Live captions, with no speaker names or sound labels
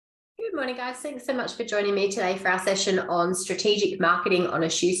Good morning, guys. Thanks so much for joining me today for our session on strategic marketing on a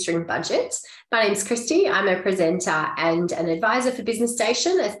shoestring budget. My name is Kristy. I'm a presenter and an advisor for Business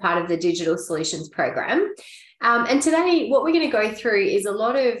Station as part of the Digital Solutions program. And today, what we're going to go through is a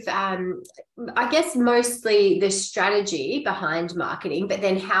lot of, mostly the strategy behind marketing, but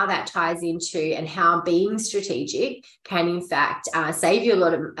then how that ties into and how being strategic can, in fact, save you a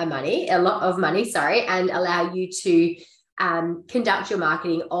lot of money, and allow you to conduct your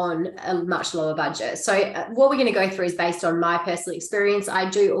marketing on a much lower budget. So what we're going to go through is based on my personal experience. I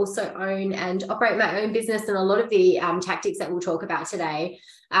do also own and operate my own business, and a lot of the tactics that we'll talk about today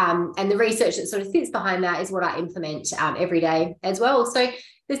and the research that sort of sits behind that is what I implement every day as well. So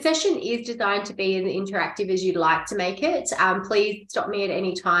the session is designed to be as interactive as you'd like to make it. Please stop me at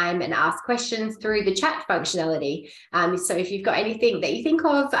any time and ask questions through the chat functionality. So if you've got anything that you think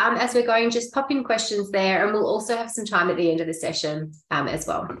of as we're going, just pop in questions there, and we'll also have some time at the end of the session as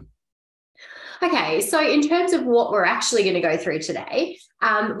well. Okay, so in terms of what we're actually going to go through today,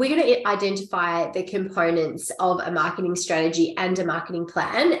 we're going to identify the components of a marketing strategy and a marketing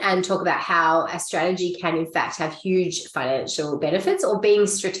plan and talk about how a strategy can, in fact, have huge financial benefits, or being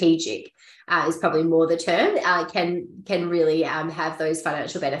strategic is probably more the term, can really have those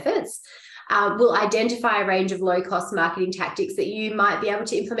financial benefits. We'll identify a range of low-cost marketing tactics that you might be able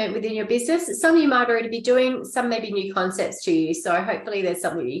to implement within your business. Some you might already be doing, some may be new concepts to you. So hopefully there's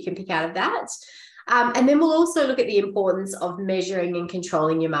something that you can pick out of that. And then we'll also look at the importance of measuring and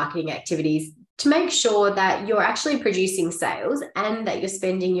controlling your marketing activities to make sure that you're actually producing sales and that you're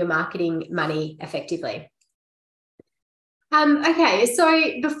spending your marketing money effectively. Okay,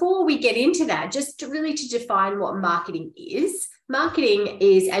 so before we get into that, just to define what marketing is. Marketing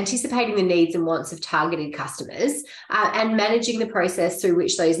is anticipating the needs and wants of targeted customers and managing the process through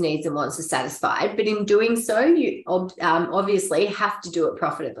which those needs and wants are satisfied. But in doing so, you obviously have to do it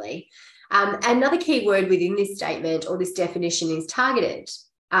profitably. Another key word within this statement or this definition is targeted.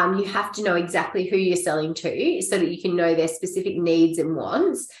 You have to know exactly who you're selling to so that you can know their specific needs and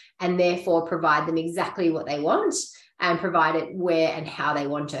wants, and therefore provide them exactly what they want and provide it where and how they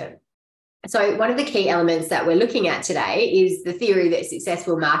want it. So one of the key elements that we're looking at today is the theory that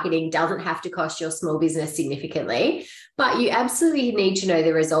successful marketing doesn't have to cost your small business significantly, but you absolutely need to know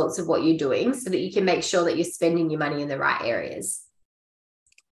the results of what you're doing so that you can make sure that you're spending your money in the right areas.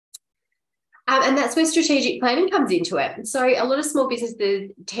 And that's where strategic planning comes into it. So a lot of small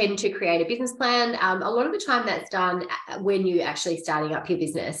businesses tend to create a business plan. A lot of the time that's done when you're actually starting up your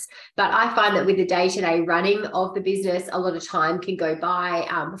business. But I find that with the day-to-day running of the business, a lot of time can go by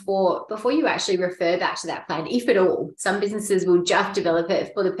before you actually refer back to that plan, if at all. Some businesses will just develop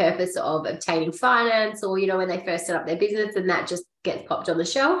it for the purpose of obtaining finance, or, when they first set up their business, and that just gets popped on the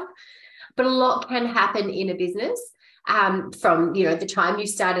shelf. But a lot can happen in a business. From the time you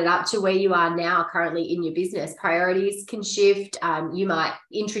started up to where you are now currently in your business. Priorities can shift. You might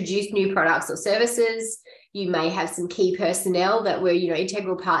introduce new products or services. You may have some key personnel that were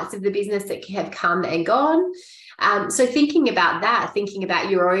integral parts of the business that have come and gone. So thinking about that, thinking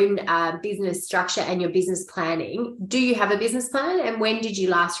about your own business structure and your business planning. Do you have a business plan, and when did you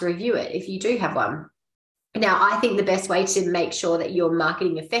last review it if you do have one? Now, I think the best way to make sure that you're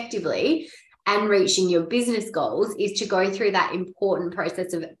marketing effectively and reaching your business goals is to go through that important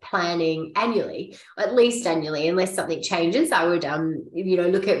process of planning annually, at least annually, unless something changes. I would,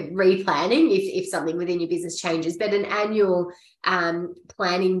 look at replanning if something within your business changes, but an annual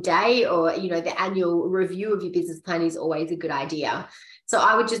planning day or, the annual review of your business plan is always a good idea. So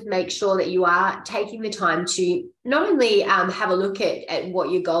I would just make sure that you are taking the time to not only have a look at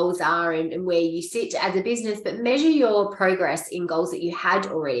what your goals are and where you sit as a business, but measure your progress in goals that you had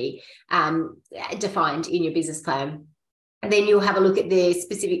already defined in your business plan. And then you'll have a look at the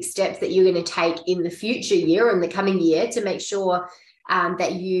specific steps that you're going to take in the future year or in the coming year to make sure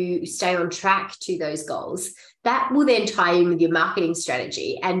that you stay on track to those goals. That will then tie in with your marketing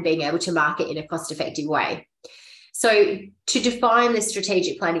strategy and being able to market in a cost-effective way. So to define the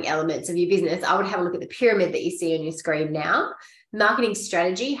strategic planning elements of your business, I would have a look at the pyramid that you see on your screen now. Marketing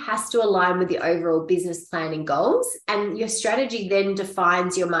strategy has to align with the overall business planning goals, and your strategy then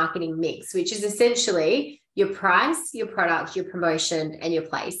defines your marketing mix, which is essentially your price, your product, your promotion, and your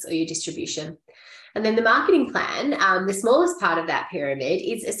place or your distribution. And then the marketing plan, the smallest part of that pyramid,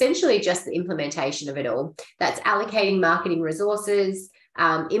 is essentially just the implementation of it all. That's allocating marketing resources,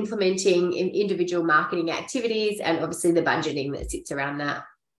 implementing individual marketing activities, and obviously the budgeting that sits around that.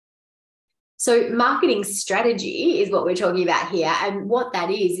 So marketing strategy is what we're talking about here. And what that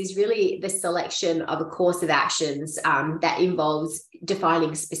is really the selection of a course of actions that involves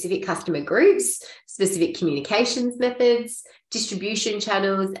defining specific customer groups, specific communications methods, distribution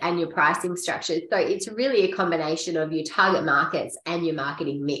channels, and your pricing structures. So it's really a combination of your target markets and your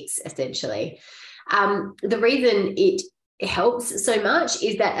marketing mix, essentially. The reason it helps so much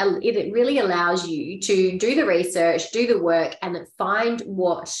is that it really allows you to do the research, do the work, and find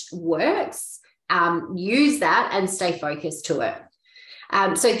what works, use that, and stay focused to it.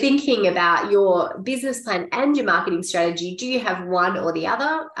 So thinking about your business plan and your marketing strategy, do you have one or the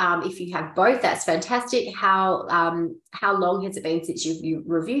other? If you have both, that's fantastic. How long has it been since you've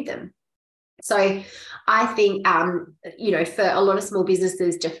reviewed them? So I think, for a lot of small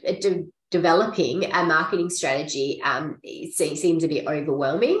businesses, developing a marketing strategy it seems a bit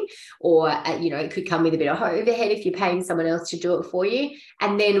overwhelming, or it could come with a bit of overhead if you're paying someone else to do it for you.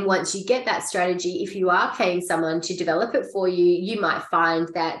 And then once you get that strategy, if you are paying someone to develop it for you, you might find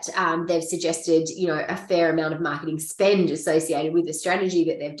that they've suggested a fair amount of marketing spend associated with the strategy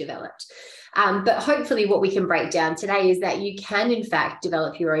that they've developed. But hopefully what we can break down today is that you can in fact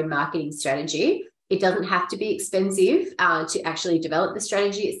develop your own marketing strategy. It doesn't have to be expensive to actually develop the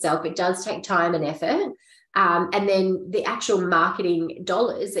strategy itself. It does take time and effort. And then the actual marketing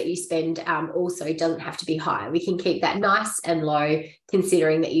dollars that you spend also doesn't have to be high. We can keep that nice and low,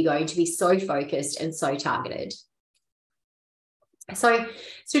 considering that you're going to be so focused and so targeted. So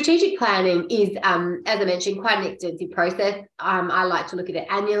strategic planning is, as I mentioned, quite an extensive process. I like to look at it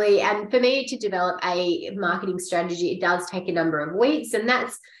annually. And for me to develop a marketing strategy, it does take a number of weeks. And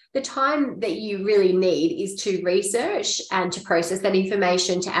that's the time that you really need is to research and to process that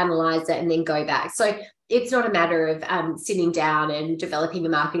information, to analyze it, and then go back. So it's not a matter of sitting down and developing a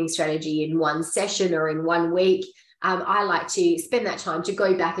marketing strategy in one session or in 1 week. I like to spend that time to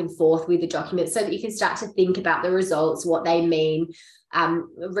go back and forth with the document so that you can start to think about the results, what they mean.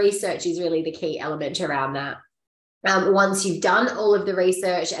 Research is really the key element around that. Once you've done all of the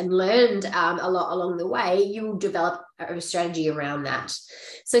research and learned a lot along the way, you will develop a strategy around that.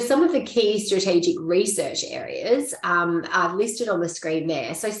 So some of the key strategic research areas are listed on the screen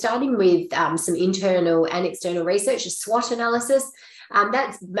there. So starting with some internal and external research, a SWOT analysis.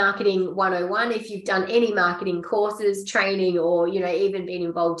 That's marketing 101. If you've done any marketing courses, training, or even been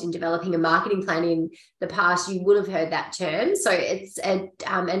involved in developing a marketing plan in the past, you would have heard that term. So it's an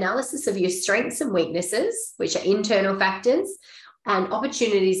analysis of your strengths and weaknesses, which are internal factors, and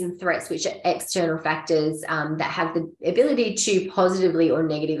opportunities and threats, which are external factors that have the ability to positively or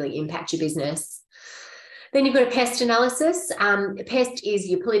negatively impact your business. Then you've got a pest analysis. Pest is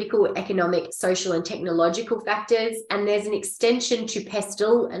your political, economic, social, and technological factors. And there's an extension to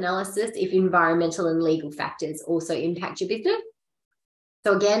pestle analysis if environmental and legal factors also impact your business.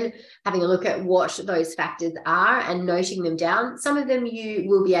 So again, having a look at what those factors are and noting them down. Some of them you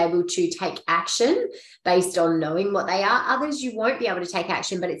will be able to take action based on knowing what they are. Others you won't be able to take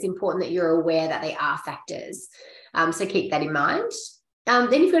action, but it's important that you're aware that they are factors. So keep that in mind.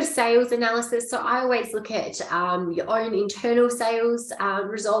 Then you've got a sales analysis. So I always look at your own internal sales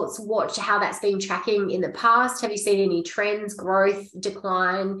results, watch how that's been tracking in the past. Have you seen any trends, growth,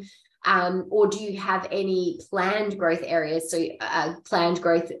 decline, or do you have any planned growth areas? So planned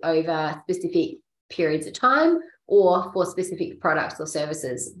growth over specific periods of time or for specific products or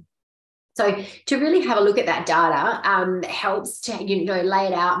services. So to really have a look at that data helps to, lay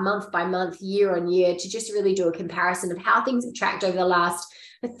it out month by month, year on year, to just really do a comparison of how things have tracked over the last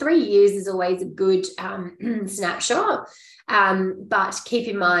 3 years is always a good snapshot. But keep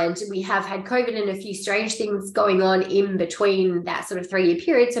in mind, we have had COVID and a few strange things going on in between that sort of 3-year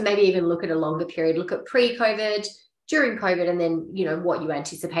period. So maybe even look at a longer period, look at pre-COVID, during COVID, and then, what you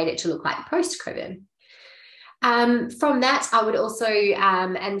anticipate it to look like post-COVID. From that, I would also,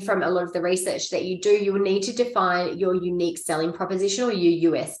 and from a lot of the research that you do, you will need to define your unique selling proposition or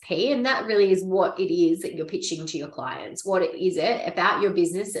your USP. And that really is what it is that you're pitching to your clients. What is it about your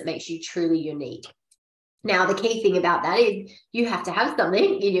business that makes you truly unique? Now, the key thing about that is you have to have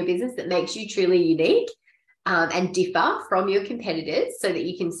something in your business that makes you truly unique and differ from your competitors so that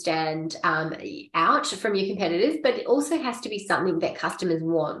you can stand out from your competitors, but it also has to be something that customers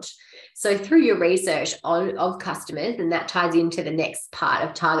want. So through your research of customers, and that ties into the next part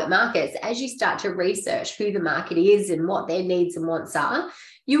of target markets, as you start to research who the market is and what their needs and wants are,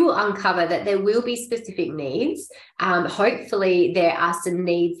 you will uncover that there will be specific needs. Hopefully there are some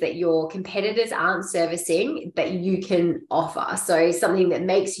needs that your competitors aren't servicing that you can offer. So something that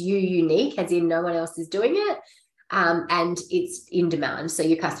makes you unique, as in no one else is doing it, and it's in demand. So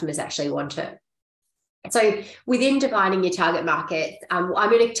your customers actually want it. So within defining your target market, I'm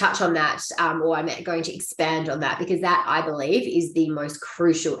going to touch on that, or I'm going to expand on that, because that, I believe, is the most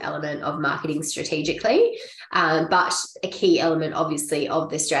crucial element of marketing strategically. But a key element, obviously, of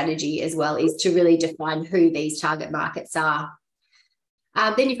the strategy as well is to really define who these target markets are.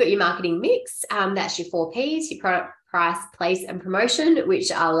 Then you've got your marketing mix. That's your 4 Ps, your product, price, place, and promotion,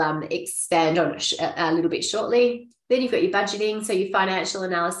 which I'll expand on a little bit shortly. Then you've got your budgeting, so your financial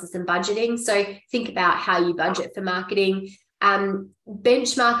analysis and budgeting. So think about how you budget for marketing.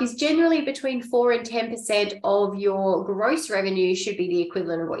 Benchmark is generally between 4 and 10% of your gross revenue should be the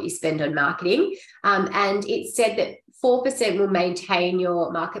equivalent of what you spend on marketing. And it's said that 4% will maintain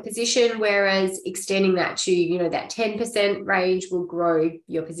your market position, whereas extending that to, that 10% range will grow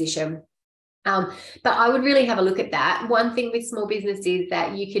your position. But I would really have a look at that. One thing with small business is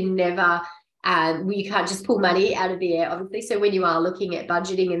that you can never, you can't just pull money out of the air, obviously. So when you are looking at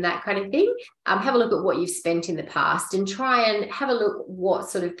budgeting and that kind of thing, have a look at what you've spent in the past and try and have a look what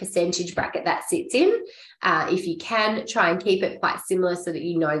sort of percentage bracket that sits in. If you can, try and keep it quite similar so that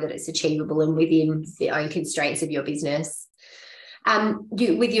you know that it's achievable and within the own constraints of your business.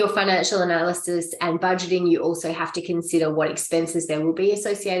 With your financial analysis and budgeting, you also have to consider what expenses there will be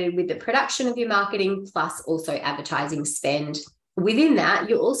associated with the production of your marketing, plus also advertising spend. Within that,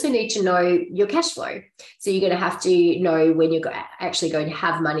 you also need to know your cash flow. So you're going to have to know when you're actually going to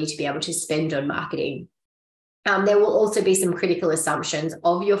have money to be able to spend on marketing. There will also be some critical assumptions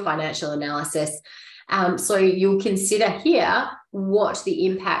of your financial analysis. So you'll consider here what the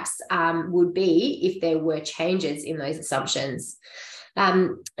impacts would be if there were changes in those assumptions.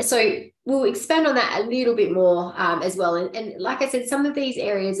 So we'll expand on that a little bit more as well. And like I said, some of these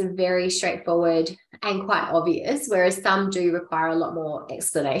areas are very straightforward and quite obvious, whereas some do require a lot more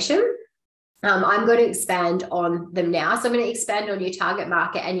explanation. I'm going to expand on them now. So I'm going to expand on your target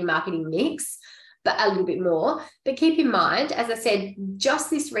market and your marketing mix, but a little bit more. But keep in mind, as I said,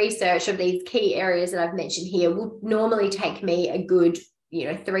 just this research of these key areas that I've mentioned here will normally take me a good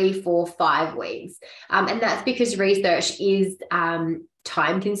 3, 4, 5 weeks. And that's because research is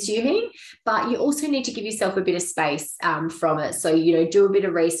time consuming, but you also need to give yourself a bit of space from it. So, do a bit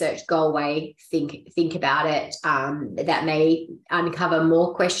of research, go away, think about it. That may uncover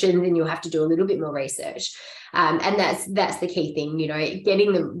more questions and you'll have to do a little bit more research. And that's the key thing,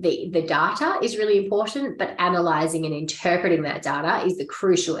 getting the data is really important, but analyzing and interpreting that data is the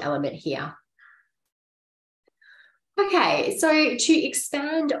crucial element here. Okay, so to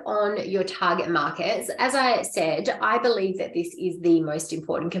expand on your target markets, as I said, I believe that this is the most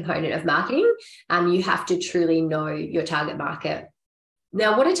important component of marketing. You have to truly know your target market.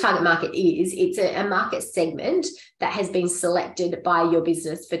 Now, what a target market is, it's a market segment that has been selected by your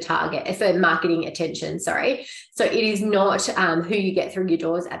business for marketing attention, sorry. So it is not who you get through your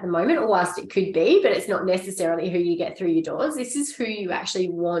doors at the moment, or whilst it could be, but it's not necessarily who you get through your doors. This is who you actually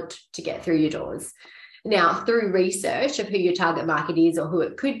want to get through your doors. Now, through research of who your target market is or who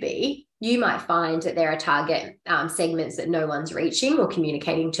it could be, you might find that there are target segments that no one's reaching or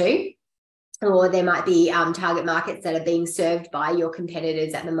communicating to, or there might be target markets that are being served by your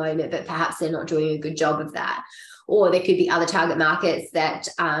competitors at the moment, but perhaps they're not doing a good job of that. Or there could be other target markets that,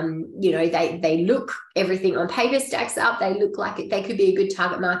 they look, everything on paper stacks up. They look like they could be a good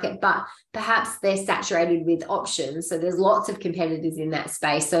target market, but perhaps they're saturated with options. So there's lots of competitors in that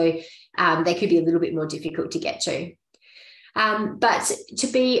space. So they could be a little bit more difficult to get to. But to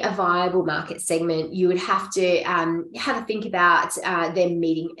be a viable market segment, you would have to have a think about them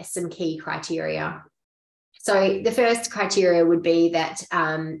meeting some key criteria. So the first criteria would be that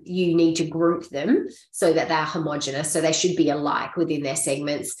you need to group them so that they're homogenous. So they should be alike within their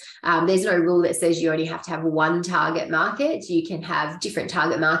segments. There's no rule that says you only have to have one target market. You can have different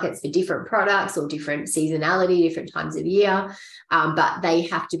target markets for different products or different seasonality, different times of year, but they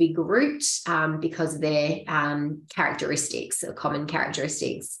have to be grouped because of their characteristics, or common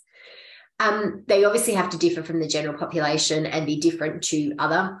characteristics. They obviously have to differ from the general population and be different to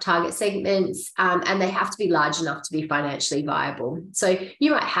other target segments, and they have to be large enough to be financially viable. So you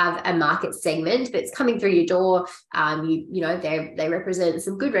might have a market segment that's coming through your door. They represent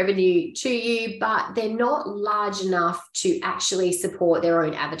some good revenue to you, but they're not large enough to actually support their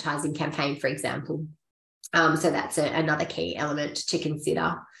own advertising campaign, for example. So that's another key element to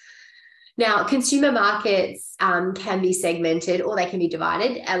consider. Now, consumer markets can be segmented, or they can be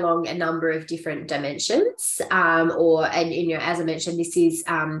divided along a number of different dimensions. As I mentioned, this is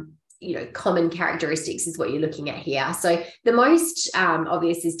common characteristics is what you're looking at here. So the most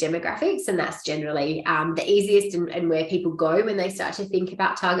obvious is demographics, and that's generally the easiest and where people go when they start to think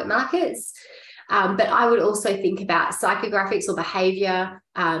about target markets. But I would also think about psychographics or behavior.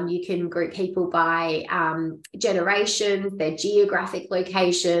 You can group people by generation, their geographic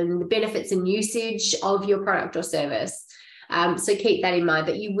location, the benefits and usage of your product or service. So keep that in mind,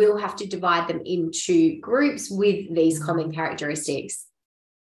 but you will have to divide them into groups with these common characteristics.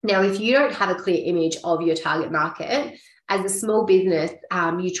 Now, if you don't have a clear image of your target market, As a small business,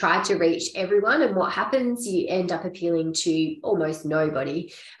 you try to reach everyone, and what happens? You end up appealing to almost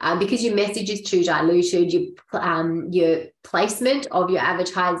nobody because your message is too diluted. Your placement of your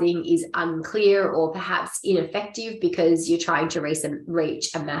advertising is unclear or perhaps ineffective because you're trying to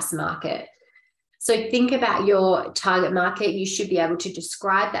reach a mass market. So think about your target market. You should be able to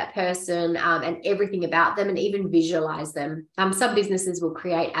describe that person and everything about them, and even visualize them. Some businesses will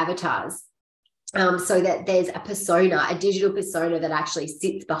create avatars so that there's a persona, a digital persona that actually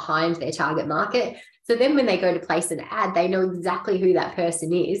sits behind their target market. So then when they go to place an ad, they know exactly who that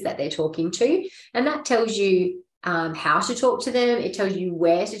person is that they're talking to. And that tells you how to talk to them. It tells you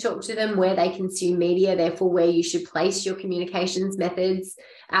where to talk to them, where they consume media, therefore where you should place your communications methods,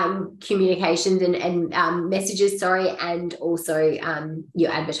 communications and messages, and also your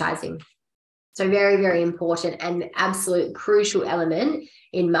advertising. So very, very important and absolute crucial element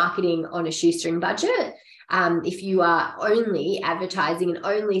in marketing on a shoestring budget. If you are only advertising and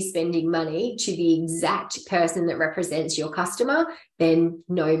only spending money to the exact person that represents your customer, then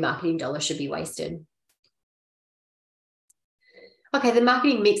no marketing dollar should be wasted. Okay, the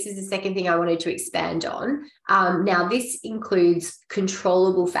marketing mix is the second thing I wanted to expand on. Now, this includes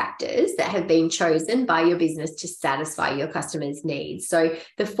controllable factors that have been chosen by your business to satisfy your customers' needs. So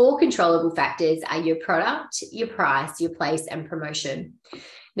the 4 controllable factors are your product, your price, your place, and promotion.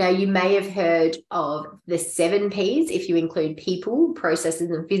 Now, you may have heard of the 7 Ps if you include people,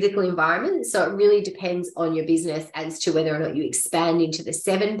 processes, and physical environment. So it really depends on your business as to whether or not you expand into the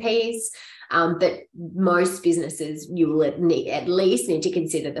 7 Ps. But most businesses, you will at least need to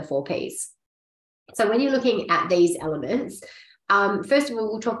consider the 4 Ps. So when you're looking at these elements, first of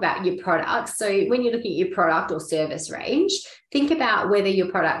all, we'll talk about your products. So when you're looking at your product or service range, think about whether your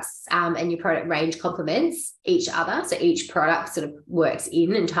products and your product range complements each other. So each product sort of works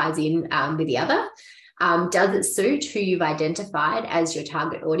in and ties in with the other. Does it suit who you've identified as your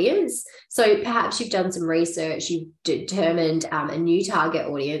target audience? So perhaps you've done some research, you've determined a new target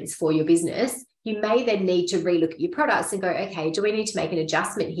audience for your business. You may then need to relook at your products and go, okay, do we need to make an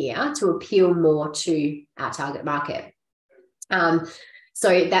adjustment here to appeal more to our target market?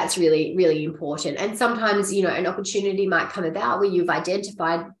 So that's really, really important. And sometimes, an opportunity might come about where you've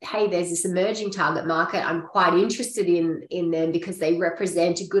identified, hey, there's this emerging target market. I'm quite interested in them because they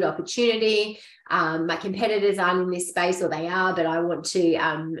represent a good opportunity. My competitors aren't in this space, or they are, but I want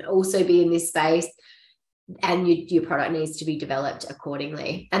to also be in this space. And your product needs to be developed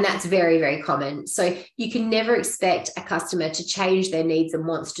accordingly. And that's very, very common. So you can never expect a customer to change their needs and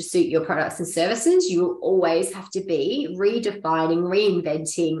wants to suit your products and services. You will always have to be redefining,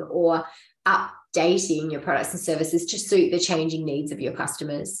 reinventing, or updating your products and services to suit the changing needs of your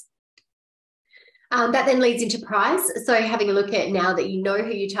customers. That then leads into price. So having a look at, now that you know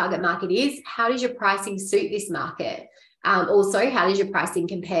who your target market is, how does your pricing suit this market? Also, how does your pricing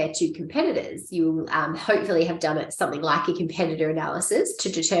compare to competitors? You'll hopefully have done something like a competitor analysis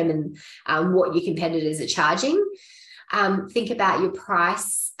to determine what your competitors are charging. Think about your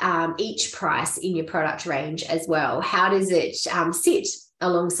price, each price in your product range as well. How does it sit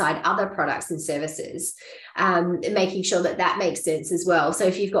alongside other products and services, making sure that makes sense as well. So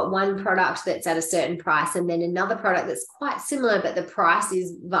if you've got one product that's at a certain price and then another product that's quite similar, but the price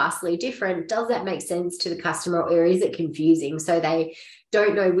is vastly different, does that make sense to the customer, or is it confusing? So they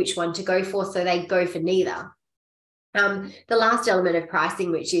don't know which one to go for, so they go for neither. The last element of pricing,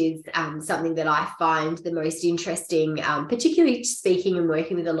 which is something that I find the most interesting, particularly speaking and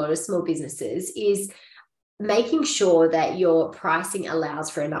working with a lot of small businesses, is making sure that your pricing allows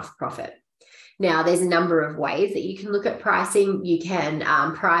for enough profit. Now, there's a number of ways that you can look at pricing. You can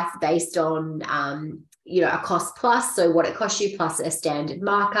price based on, a cost plus, so what it costs you plus a standard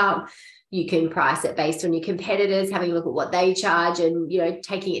markup. You can price it based on your competitors, having a look at what they charge and,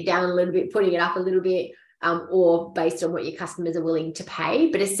 taking it down a little bit, putting it up a little bit, or based on what your customers are willing to pay.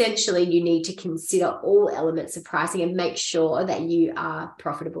 But essentially, you need to consider all elements of pricing and make sure that you are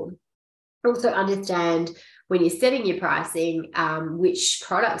profitable. Also understand when you're setting your pricing, which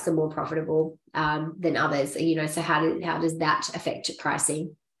products are more profitable than others. So how does that affect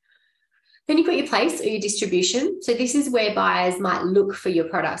pricing? Then you've got your place or your distribution. So this is where buyers might look for your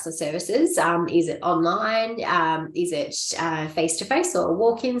products or services. Is it online? Is it face-to-face or a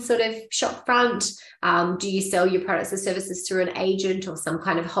walk-in sort of shop front? Do you sell your products or services through an agent or some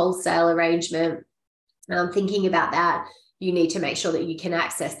kind of wholesale arrangement? Thinking about that, you need to make sure that you can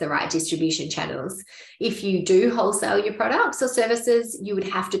access the right distribution channels. If you do wholesale your products or services, you would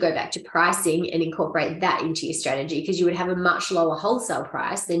have to go back to pricing and incorporate that into your strategy, because you would have a much lower wholesale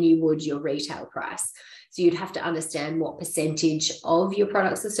price than you would your retail price. So you'd have to understand what percentage of your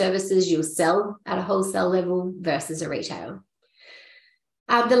products or services you'll sell at a wholesale level versus a retail.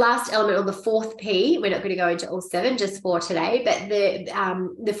 The last element, or the fourth P, we're not going to go into all 7 just for today, but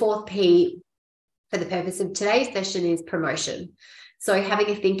the fourth P for the purpose of today's session is promotion. So having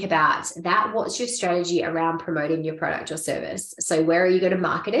a think about that, what's your strategy around promoting your product or service? So where are you going to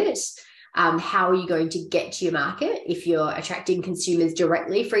market it? How are you going to get to your market? If you're attracting consumers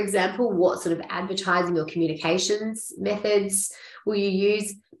directly, for example, what sort of advertising or communications methods will you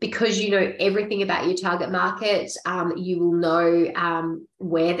use? Because you know everything about your target market, you will know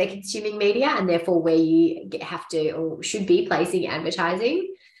where they're consuming media and therefore where you have to or should be placing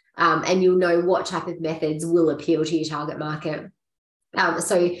advertising. And you'll know what type of methods will appeal to your target market.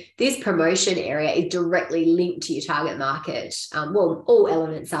 So this promotion area is directly linked to your target market. Well, all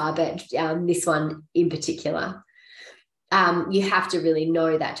elements are, but this one in particular. You have to really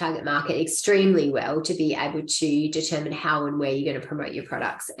know that target market extremely well to be able to determine how and where you're going to promote your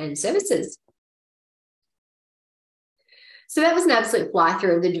products and services. So that was an absolute fly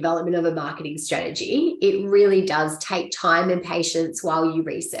through of the development of a marketing strategy. It really does take time and patience while you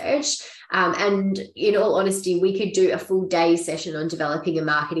research. And in all honesty, we could do a full day session on developing a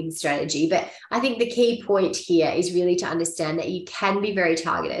marketing strategy. But I think the key point here is really to understand that you can be very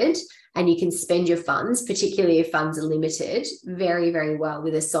targeted and you can spend your funds, particularly if funds are limited, very, very well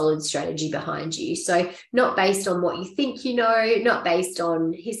with a solid strategy behind you. So not based on what you think you know, not based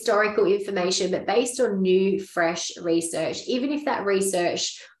on historical information, but based on new, fresh research. Even if that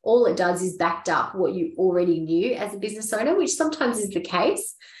research, all it does is backed up what you already knew as a business owner, which sometimes is the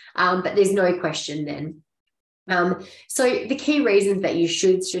case, but there's no question then. So the key reasons that you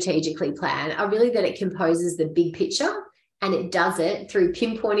should strategically plan are really that it composes the big picture. And it does it through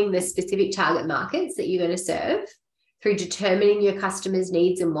pinpointing the specific target markets that you're going to serve, through determining your customers'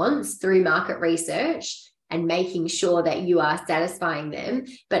 needs and wants through market research and making sure that you are satisfying them,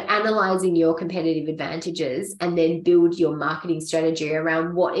 but analyzing your competitive advantages and then build your marketing strategy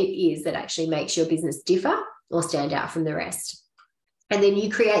around what it is that actually makes your business differ or stand out from the rest. And then you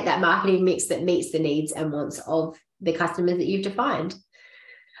create that marketing mix that meets the needs and wants of the customers that you've defined.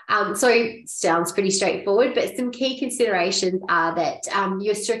 So sounds pretty straightforward, but some key considerations are that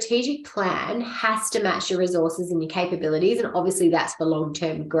your strategic plan has to match your resources and your capabilities. And obviously that's for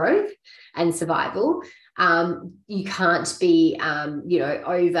long-term growth and survival. You can't be,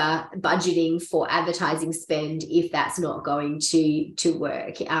 over budgeting for advertising spend if that's not going to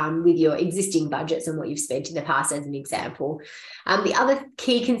work with your existing budgets and what you've spent in the past, as an example. The other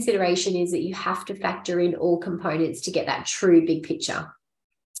key consideration is that you have to factor in all components to get that true big picture.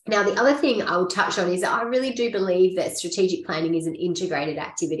 Now, the other thing I'll touch on is that I really do believe that strategic planning is an integrated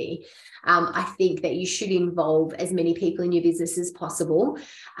activity. I think that you should involve as many people in your business as possible.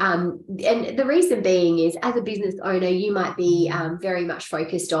 And the reason being is, as a business owner, you might be very much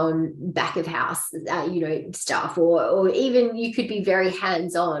focused on back of house, stuff, or even you could be very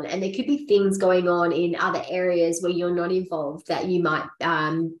hands-on, and there could be things going on in other areas where you're not involved that you might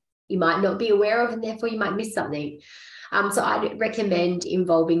not be aware of, and therefore you might miss something. So I'd recommend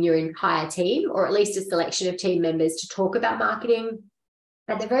involving your entire team, or at least a selection of team members, to talk about marketing.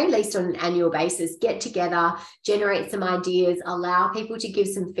 At the very least on an annual basis, get together, generate some ideas, allow people to give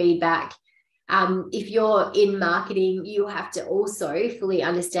some feedback. If you're in marketing, you have to also fully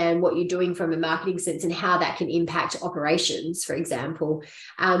understand what you're doing from a marketing sense and how that can impact operations, for example.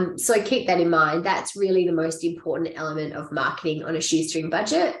 So keep that in mind. That's really the most important element of marketing on a shoestring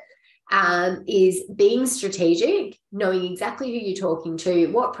budget. Is being strategic, knowing exactly who you're talking to,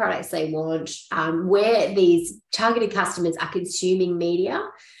 what products they want, where these targeted customers are consuming media,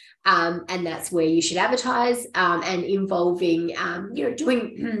 and that's where you should advertise, and involving,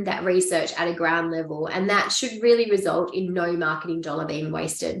 doing that research at a ground level, and that should really result in no marketing dollar being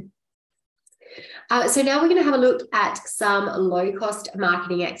wasted. So now we're going to have a look at some low-cost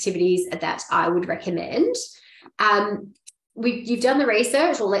marketing activities that I would recommend. You've done the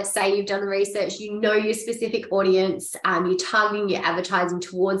research, or let's say you've done the research, you know your specific audience, you're targeting your advertising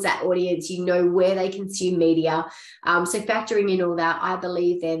towards that audience, you know where they consume media. So factoring in all that, I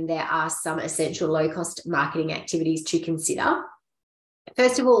believe then there are some essential low-cost marketing activities to consider.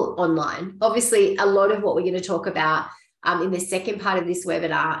 First of all, online. Obviously, a lot of what we're going to talk about in the second part of this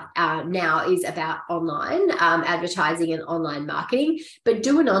webinar now is about online advertising and online marketing, but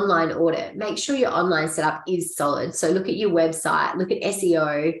do an online audit. Make sure your online setup is solid. So look at your website, look at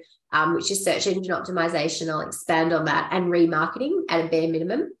SEO, which is search engine optimization. I'll expand on that, and remarketing at a bare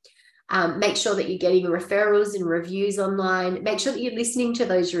minimum. Make sure that you're getting referrals and reviews online. Make sure that you're listening to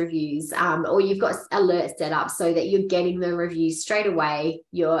those reviews, or you've got alerts set up so that you're getting the reviews straight away.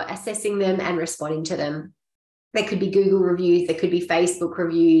 You're assessing them and responding to them. There could be Google reviews, there could be Facebook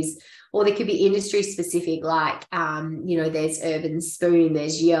reviews, or there could be industry specific, like, there's Urban Spoon,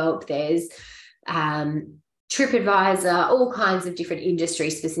 there's Yelp, there's TripAdvisor, all kinds of different industry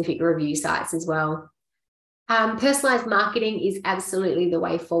specific review sites as well. Personalized marketing is absolutely the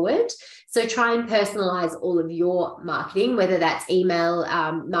way forward. So try and personalize all of your marketing, whether that's email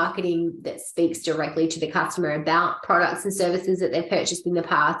marketing that speaks directly to the customer about products and services that they've purchased in the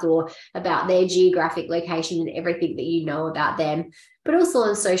past, or about their geographic location and everything that you know about them. But also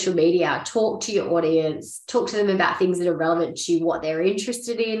on social media, talk to your audience, talk to them about things that are relevant to what they're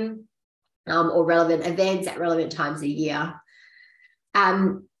interested in, or relevant events at relevant times of year.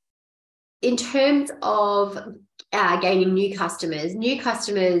 In terms of gaining new customers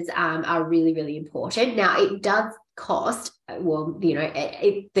are really, really important. Now, it does cost, I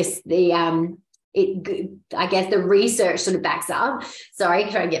guess the research sort of backs up,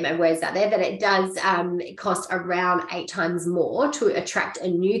 trying to get my words out there, that it does cost around 8 times more to attract a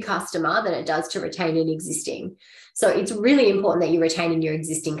new customer than it does to retain an existing. So it's really important that you're retaining your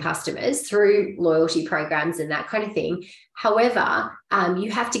existing customers through loyalty programs and that kind of thing. However, you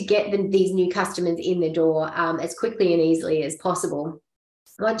have to get these new customers in the door as quickly and easily as possible.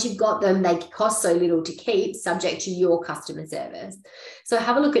 Once you've got them, they cost so little to keep, subject to your customer service. So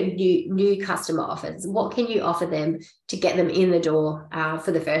have a look at new customer offers. What can you offer them to get them in the door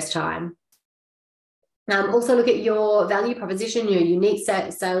for the first time? Also look at your value proposition, your unique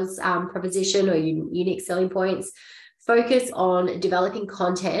sales proposition, or unique selling points. Focus on developing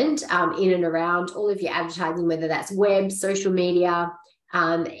content in and around all of your advertising, whether that's web, social media,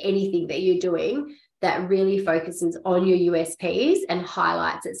 anything that you're doing that really focuses on your USPs and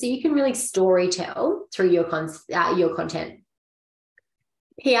highlights it, so you can really story tell through your content.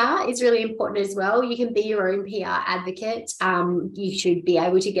 PR is really important as well. You can be your own PR advocate. You should be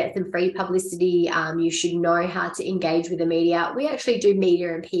able to get some free publicity. You should know how to engage with the media. We actually do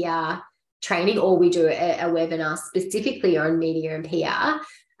media and PR training, or we do a webinar specifically on media and PR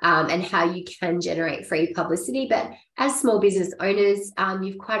and how you can generate free publicity. But as small business owners,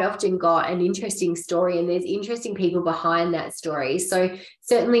 you've quite often got an interesting story, and there's interesting people behind that story. So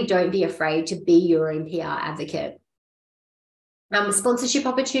certainly don't be afraid to be your own PR advocate. Sponsorship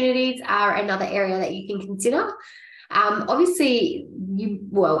opportunities are another area that you can consider. Obviously,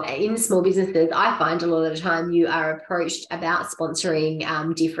 in small businesses, I find a lot of the time you are approached about sponsoring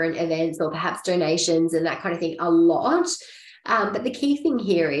different events or perhaps donations and that kind of thing a lot. But the key thing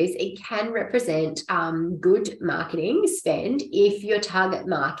here is it can represent good marketing spend if your target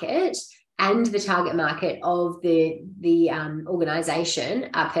market and the target market of the organization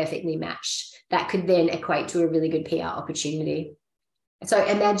are perfectly matched. That could then equate to a really good PR opportunity. So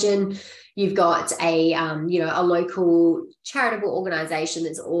imagine you've got a local charitable organisation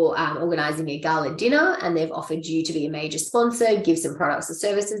that's organising a gala dinner, and they've offered you to be a major sponsor, give some products or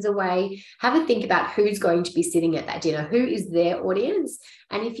services away. Have a think about who's going to be sitting at that dinner, who is their audience,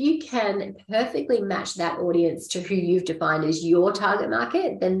 and if you can perfectly match that audience to who you've defined as your target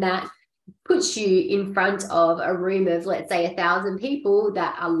market, then that puts you in front of a room of, let's say, 1,000 people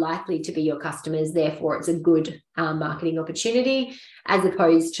that are likely to be your customers. Therefore, it's a good marketing opportunity, as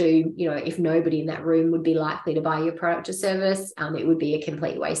opposed to, if nobody in that room would be likely to buy your product or service, it would be a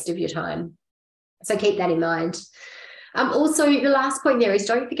complete waste of your time. So keep that in mind. Also, the last point there is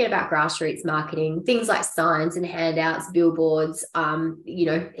don't forget about grassroots marketing, things like signs and handouts, billboards,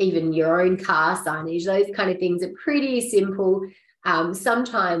 even your own car signage. Those kind of things are pretty simple.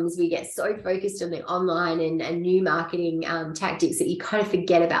 Sometimes we get so focused on the online and new marketing tactics that you kind of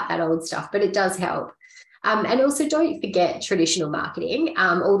forget about that old stuff, but it does help. And also don't forget traditional marketing,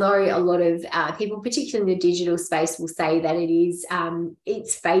 although a lot of people, particularly in the digital space, will say that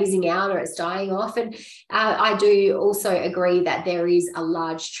it's phasing out or it's dying off. And I do also agree that there is a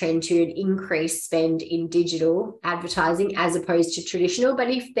large trend to an increased spend in digital advertising as opposed to traditional. But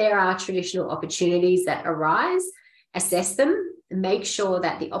if there are traditional opportunities that arise, assess them. Make sure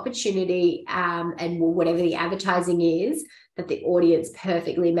that the opportunity and whatever the advertising is, that the audience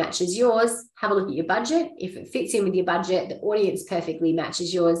perfectly matches yours. Have a look at your budget. If it fits in with your budget, the audience perfectly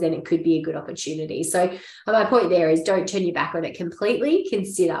matches yours, then it could be a good opportunity. So my point there is don't turn your back on it completely.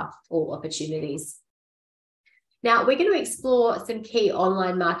 Consider all opportunities. Now, we're going to explore some key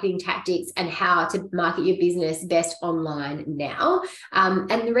online marketing tactics and how to market your business best online now. And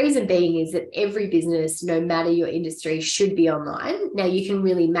the reason being is that every business, no matter your industry, should be online. Now, you can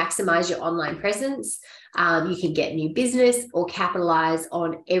really maximize your online presence You can get new business or capitalize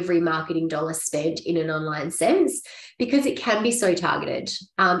on every marketing dollar spent in an online sense, because it can be so targeted.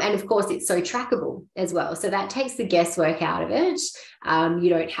 And of course, it's so trackable as well. So that takes the guesswork out of it. You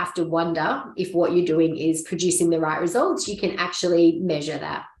don't have to wonder if what you're doing is producing the right results. You can actually measure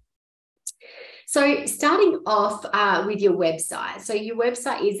that. So starting off with your website. So your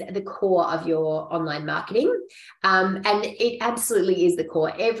website is the core of your online marketing. And it absolutely is the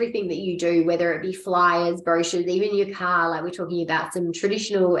core. Everything that you do, whether it be flyers, brochures, even your car, like we're talking about some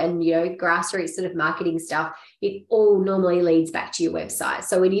traditional and, grassroots sort of marketing stuff, it all normally leads back to your website.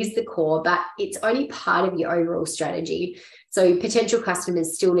 So it is the core, but it's only part of your overall strategy. So potential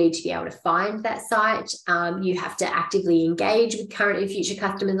customers still need to be able to find that site. You have to actively engage with current and future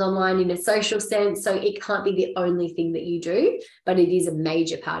customers online in a social sense. So it can't be the only thing that you do, but it is a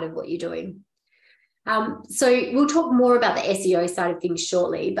major part of what you're doing. So we'll talk more about the SEO side of things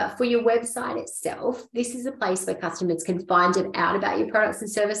shortly, but for your website itself, this is a place where customers can find out about your products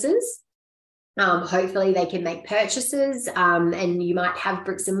and services. Hopefully they can make purchases, and you might have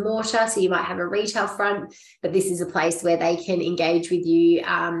bricks and mortar, so you might have a retail front, but this is a place where they can engage with you,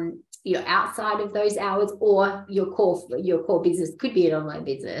 outside of those hours, or your core business could be an online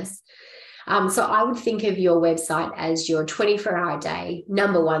business. So I would think of your website as your 24-hour day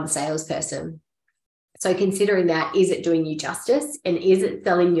number one salesperson. So considering that, is it doing you justice, and is it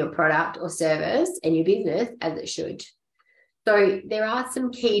selling your product or service and your business as it should? So there are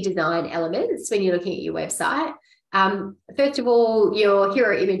some key design elements when you're looking at your website. First of all, your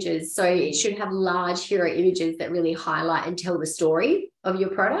hero images. So it should have large hero images that really highlight and tell the story of your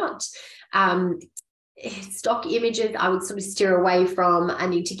product. Stock images, I would sort of steer away from. I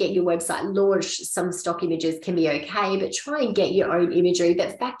need to get your website launched. Some stock images can be okay, but try and get your own imagery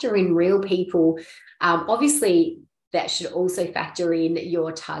that factor in real people. Obviously, that should also factor in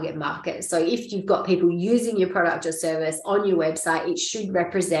your target market. So if you've got people using your product or service on your website, it should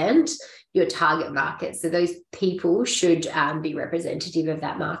represent your target market. So those people should be representative of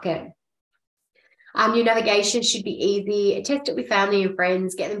that market. Your navigation should be easy. Test it with family and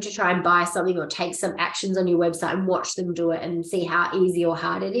friends. Get them to try and buy something or take some actions on your website and watch them do it and see how easy or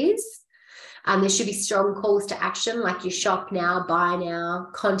hard it is. There should be strong calls to action, like your shop now, buy now,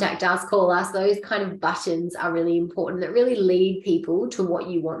 contact us, call us. Those kind of buttons are really important that really lead people to what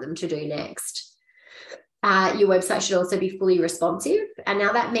you want them to do next. Your website should also be fully responsive. And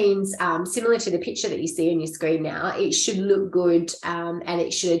now that means, similar to the picture that you see on your screen now, it should look good, and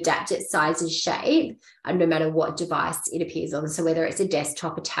it should adapt its size and shape, no matter what device it appears on. So whether it's a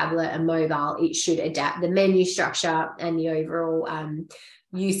desktop, a tablet, a mobile, it should adapt. The menu structure and the overall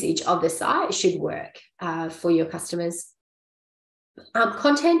usage of the site should work for your customers.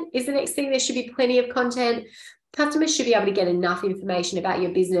 Content is the next thing. There should be plenty of content. Customers should be able to get enough information about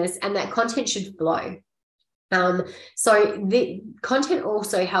your business, and that content should flow. So the content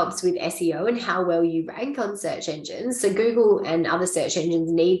also helps with SEO and how well you rank on search engines. So Google and other search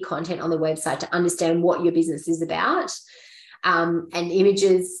engines need content on the website to understand what your business is about. And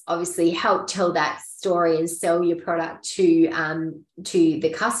images obviously help tell that story and sell your product to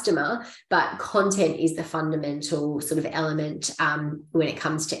the customer, but content is the fundamental sort of element when it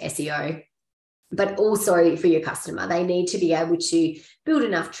comes to SEO. But also for your customer, they need to be able to build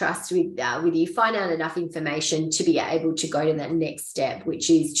enough trust with you, find out enough information to be able to go to that next step, which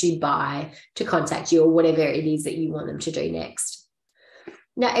is to buy, to contact you, or whatever it is that you want them to do next.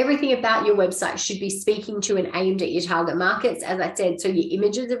 Now, everything about your website should be speaking to and aimed at your target markets, as I said. So your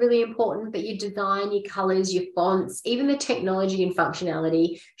images are really important, but your design, your colors, your fonts, even the technology and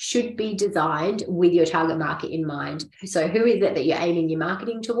functionality should be designed with your target market in mind. So who is it that you're aiming your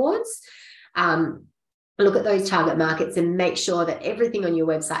marketing towards? Look at those target markets and make sure that everything on your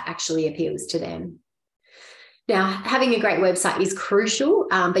website actually appeals to them. Now, having a great website is crucial,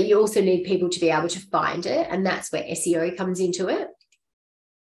 but you also need people to be able to find it, and that's where SEO comes into it.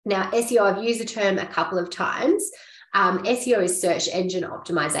 Now, SEO, I've used the term a couple of times. SEO is search engine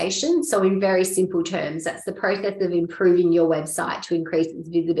optimization. So in very simple terms, that's the process of improving your website to increase its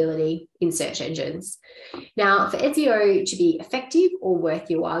visibility in search engines. Now, for SEO to be effective or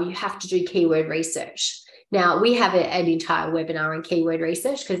worth your while, you have to do keyword research. Now, we have an entire webinar on keyword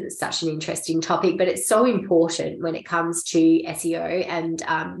research because it's such an interesting topic, but it's so important when it comes to SEO and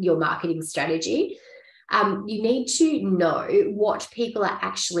your marketing strategy. You need to know what people are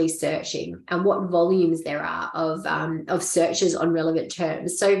actually searching and what volumes there are of searches on relevant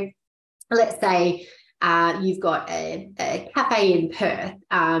terms. So let's say you've got a cafe in Perth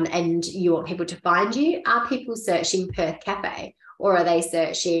and you want people to find you. Are people searching Perth Cafe, or are they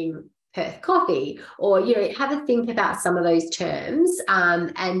searching Perth coffee, or, have a think about some of those terms.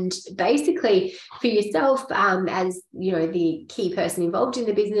 And basically for yourself, as, the key person involved in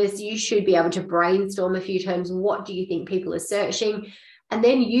the business, you should be able to brainstorm a few terms. What do you think people are searching? And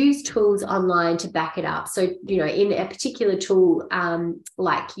then use tools online to back it up. So, in a particular tool,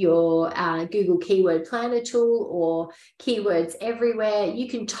 like your Google Keyword Planner tool or Keywords Everywhere, you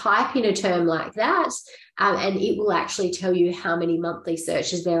can type in a term like that, and it will actually tell you how many monthly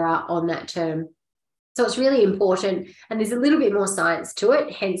searches there are on that term. So it's really important, and there's a little bit more science to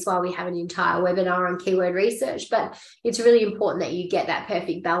it, hence why we have an entire webinar on keyword research. But it's really important that you get that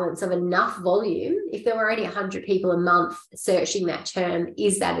perfect balance of enough volume. If there were only 100 people a month searching that term,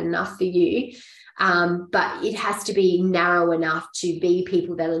 is that enough for you? But it has to be narrow enough to be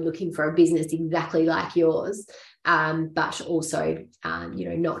people that are looking for a business exactly like yours, but also,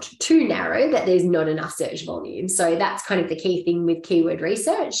 not too narrow that there's not enough search volume. So that's kind of the key thing with keyword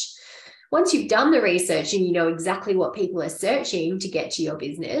research. Once you've done the research and you know exactly what people are searching to get to your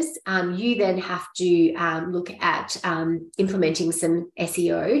business, you then have to look at implementing some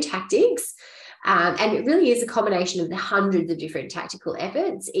SEO tactics. And it really is a combination of the hundreds of different tactical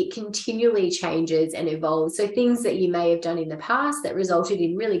efforts. It continually changes and evolves. So things that you may have done in the past that resulted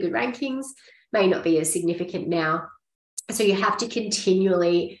in really good rankings may not be as significant now. So you have to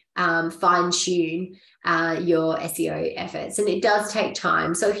continually fine-tune your SEO efforts, and it does take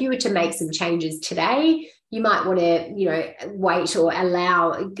time. So if you were to make some changes today, you might want to, wait or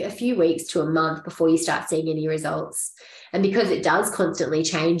allow a few weeks to a month before you start seeing any results. And because it does constantly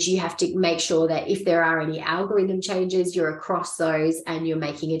change, you have to make sure that if there are any algorithm changes, you're across those and you're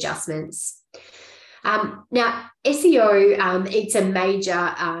making adjustments. Now, SEO, it's a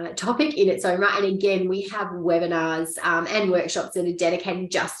major topic in its own right. And again, we have webinars and workshops that are dedicated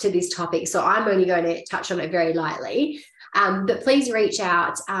just to this topic. So I'm only going to touch on it very lightly. But please reach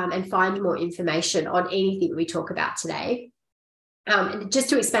out and find more information on anything we talk about today. And just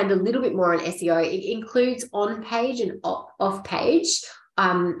to expand a little bit more on SEO, it includes on-page and off-page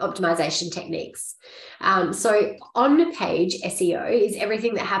optimization techniques. So on-page SEO is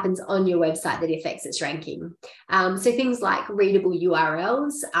everything that happens on your website that affects its ranking. So things like readable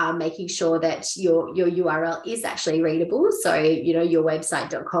URLs, making sure that your URL is actually readable. So, your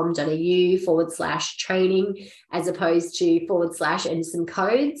website.com.au/training as opposed to / and some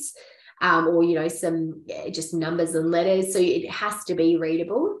codes. Or, some just numbers and letters. So it has to be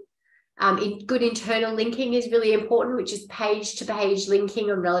readable. Good internal linking is really important, which is page-to-page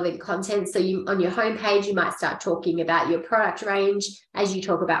linking on relevant content. So on your homepage, you might start talking about your product range. As you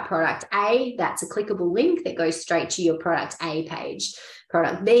talk about product A, that's a clickable link that goes straight to your product A page.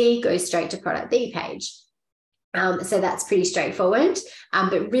 Product B goes straight to product B page. So that's pretty straightforward,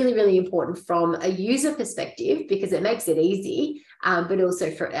 but really, really important from a user perspective because it makes it easy, but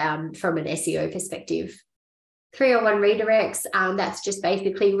also from an SEO perspective. 301 redirects, that's just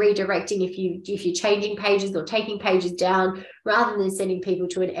basically redirecting if you're changing pages or taking pages down, rather than sending people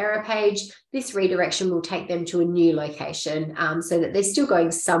to an error page. This redirection will take them to a new location so that they're still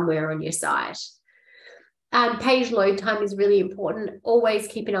going somewhere on your site. Page load time is really important. Always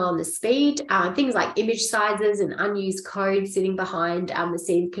keep an eye on the speed. Things like image sizes and unused code sitting behind the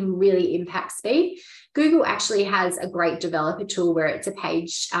scene can really impact speed. Google actually has a great developer tool where it's a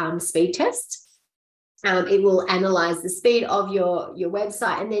page speed test. It will analyze the speed of your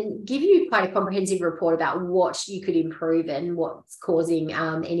website and then give you quite a comprehensive report about what you could improve and what's causing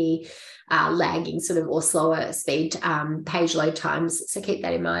any lagging sort of or slower speed page load times. So keep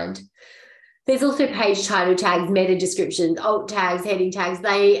that in mind. There's also page title tags, meta descriptions, alt tags, heading tags.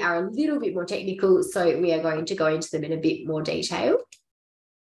 They are a little bit more technical, so we are going to go into them in a bit more detail.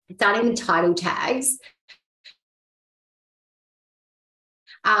 Starting with title tags.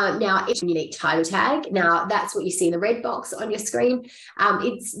 Now, it's a unique title tag. Now, that's what you see in the red box on your screen.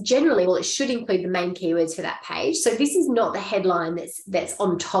 It's generally, it should include the main keywords for that page. So this is not the headline that's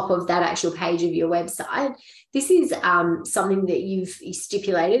on top of that actual page of your website. This is something that you've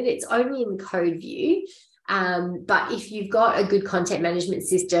stipulated. It's only in the code view. But if you've got a good content management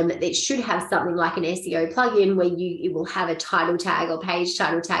system, it should have something like an SEO plugin where it will have a title tag or page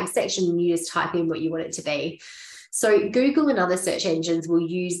title tag section, and you just type in what you want it to be. So Google and other search engines will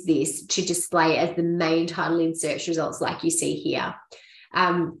use this to display as the main title in search results like you see here.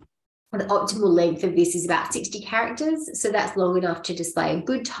 The optimal length of this is about 60 characters. So that's long enough to display a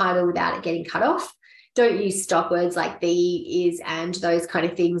good title without it getting cut off. Don't use stock words like the, is, and, those kind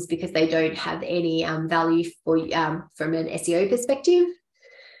of things because they don't have any value for from an SEO perspective.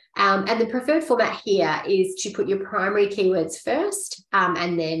 And the preferred format here is to put your primary keywords first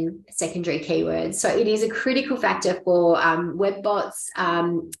and then secondary keywords. So it is a critical factor for web bots,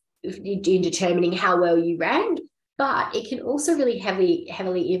 in determining how well you rank, but it can also really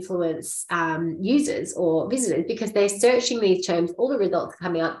heavily influence users or visitors, because they're searching these terms, all the results are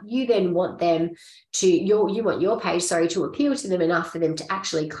coming up. You then want them to, you want your page, to appeal to them enough for them to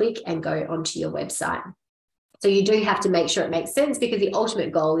actually click and go onto your website. So you do have to make sure it makes sense, because the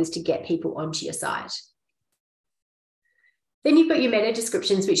ultimate goal is to get people onto your site. Then you've got your meta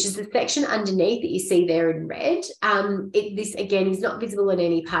descriptions, which is the section underneath that you see there in red. This, again, is not visible in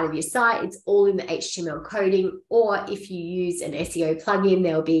any part of your site. It's all in the HTML coding, or if you use an SEO plugin,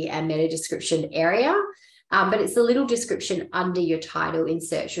 there'll be a meta description area. But it's a little description under your title in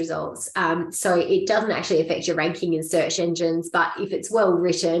search results. So it doesn't actually affect your ranking in search engines, but if it's well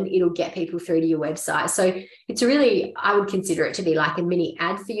written, it'll get people through to your website. So it's really, I would consider it to be like a mini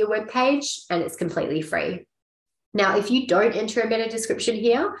ad for your web page, and it's completely free. Now, if you don't enter a meta description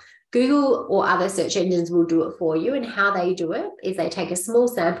here, Google or other search engines will do it for you. And how they do it is they take a small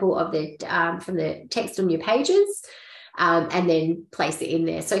sample of the from the text on your pages, and then place it in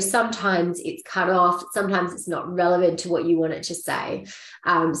there. So sometimes it's cut off, sometimes it's not relevant to what you want it to say.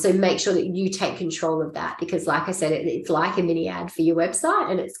 So make sure that you take control of that, because like I said, it's like a mini ad for your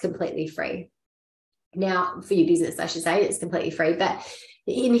website, and it's completely free. Now, for your business, I should say, it's completely free. But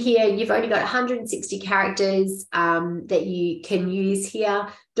in here, you've only got 160 characters that you can use here.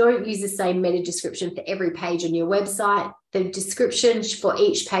 Don't use the same meta description for every page on your website. The description for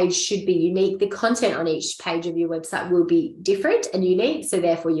each page should be unique. The content on each page of your website will be different and unique, so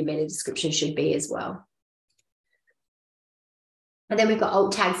therefore your meta description should be as well. And then we've got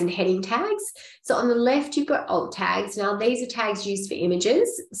alt tags and heading tags. So on the left, you've got alt tags. Now, these are tags used for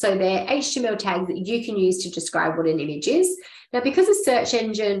images. So they're HTML tags that you can use to describe what an image is. Now, because a search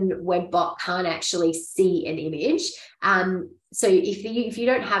engine web bot can't actually see an image, so if you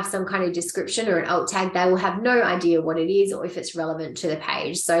don't have some kind of description or an alt tag, they will have no idea what it is or if it's relevant to the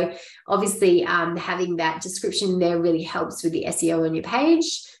page. So obviously, having that description there really helps with the SEO on your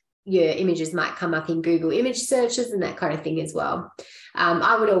page. Your images might come up in Google image searches and that kind of thing as well.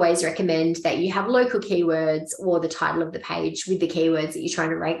 I would always recommend that you have local keywords or the title of the page with the keywords that you're trying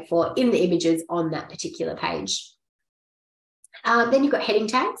to rank for in the images on that particular page. Then you've got heading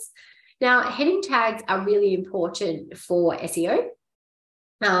tags. Now, heading tags are really important for SEO.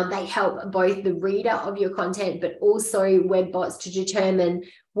 They help both the reader of your content, but also web bots to determine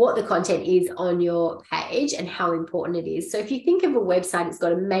what the content is on your page and how important it is. So if you think of a website, it's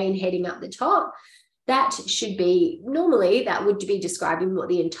got a main heading up the top. That should be, normally that would be describing what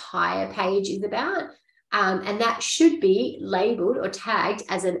the entire page is about. And that should be labeled or tagged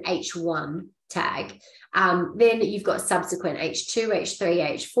as an H1 tag. Then you've got subsequent H2,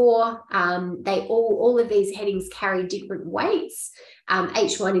 H3, H4. They all of these headings carry different weights.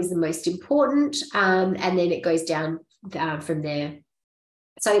 H1 is the most important, and then it goes down from there.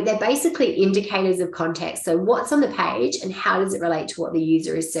 So they're basically indicators of context. So what's on the page and how does it relate to what the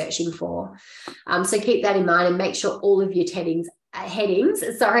user is searching for? So keep that in mind and make sure all of your headings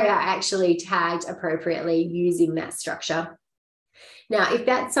are actually tagged appropriately using that structure. Now, if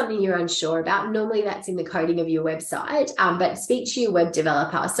that's something you're unsure about, normally that's in the coding of your website, but speak to your web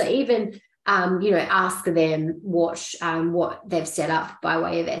developer. So even, ask them what they've set up by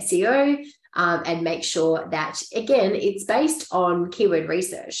way of SEO, and make sure that, again, it's based on keyword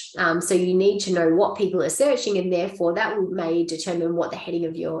research. So you need to know what people are searching, and therefore that may determine what the heading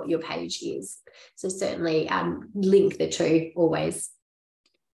of your page is. So certainly link the two always.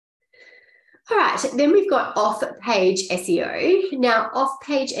 All right, then we've got off-page SEO. Now,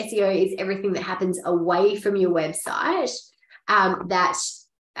 off-page SEO is everything that happens away from your website that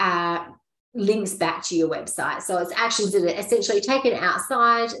links back to your website. So it's actions that are essentially taken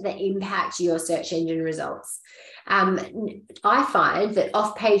outside that impact your search engine results. I find that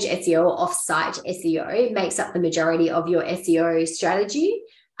off-page SEO or off-site SEO makes up the majority of your SEO strategy.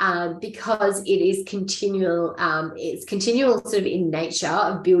 Because it is continual, it's continual sort of in nature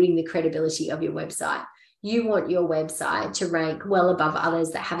of building the credibility of your website. You want your website to rank well above others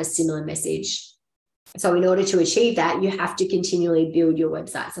that have a similar message. So in order to achieve that, you have to continually build your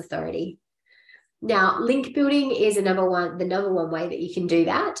website's authority. Now, link building is the number one way that you can do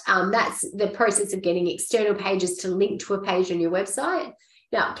that. That's the process of getting external pages to link to a page on your website.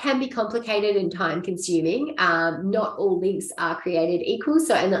 Now, it can be complicated and time-consuming. Not all links are created equal,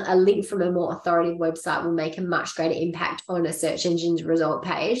 so a link from a more authoritative website will make a much greater impact on a search engine's result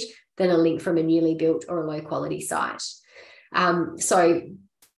page than a link from a newly built or a low-quality site. So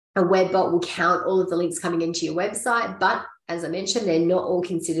a web bot will count all of the links coming into your website, but as I mentioned, they're not all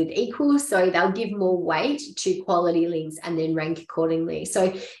considered equal, so they'll give more weight to quality links and then rank accordingly.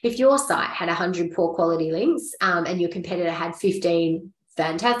 So if your site had 100 poor quality links and your competitor had 15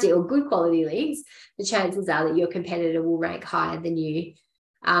 fantastic or good quality links, the chances are that your competitor will rank higher than you.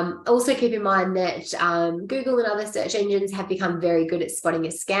 Also keep in mind that Google and other search engines have become very good at spotting a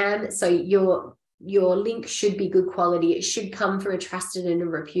scam. So your link should be good quality. It should come from a trusted and a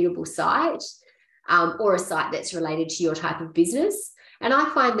reputable site, or a site that's related to your type of business. And I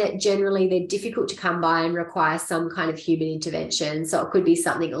find that generally they're difficult to come by and require some kind of human intervention. So it could be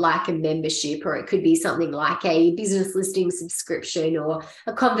something like a membership, or it could be something like a business listing subscription, or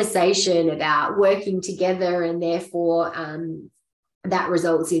a conversation about working together, and therefore that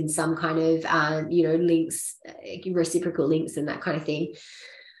results in some kind of, links, reciprocal links and that kind of thing.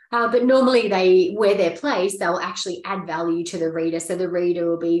 But normally where they're placed, they'll actually add value to the reader. So the reader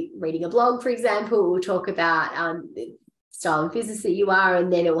will be reading a blog, for example, will talk about style of business that you are,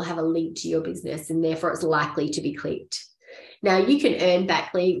 and then it will have a link to your business, and therefore it's likely to be clicked. Now, you can earn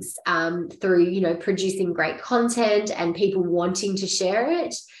backlinks through, producing great content and people wanting to share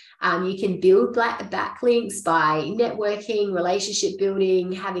it. You can build backlinks by networking, relationship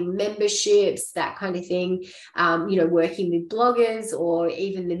building, having memberships, that kind of thing, working with bloggers or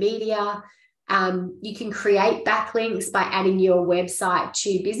even the media. You can create backlinks by adding your website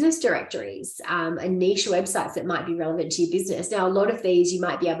to business directories and niche websites that might be relevant to your business. Now, a lot of these you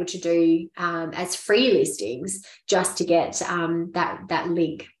might be able to do as free listings just to get that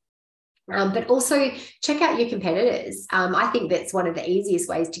link. But also check out your competitors. I think that's one of the easiest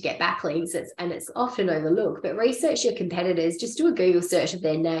ways to get backlinks, and it's often overlooked. But research your competitors, just do a Google search of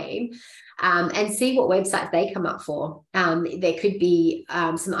their name and see what websites they come up for. There could be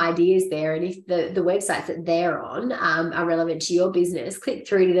some ideas there. And if the websites that they're on are relevant to your business, click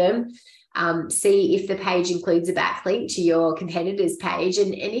through to them. See if the page includes a backlink to your competitor's page.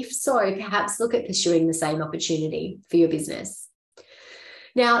 And if so, perhaps look at pursuing the same opportunity for your business.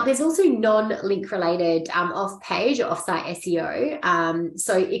 Now, there's also non-link related off-page or off-site SEO.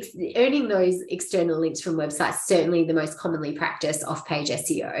 So earning those external links from websites is certainly the most commonly practiced off-page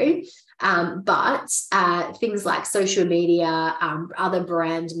SEO. But things like social media, other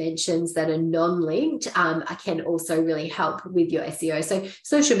brand mentions that are non-linked can also really help with your SEO. So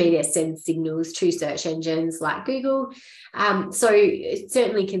social media sends signals to search engines like Google. So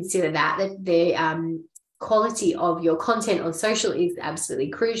certainly consider that the quality of your content on social is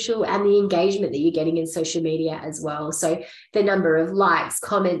absolutely crucial, and the engagement that you're getting in social media as well. So the number of likes,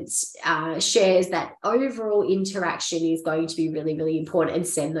 comments, shares, that overall interaction is going to be really, really important, and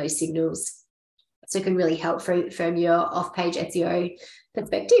send those signals. So it can really help from your off-page SEO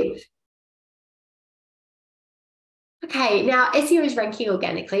perspective. Okay, now SEO is ranking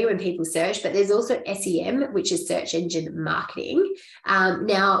organically when people search, but there's also SEM, which is search engine marketing.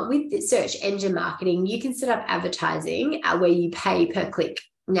 Now, with search engine marketing, you can set up advertising where you pay per click.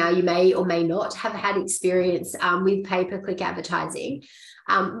 Now, you may or may not have had experience with pay-per-click advertising.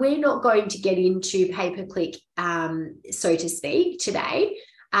 We're not going to get into pay-per-click, so to speak, today.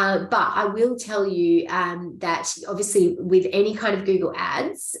 But I will tell you that obviously with any kind of Google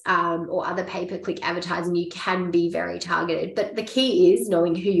ads or other pay-per-click advertising, you can be very targeted. But the key is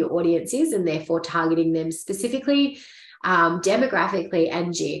knowing who your audience is, and therefore targeting them specifically, demographically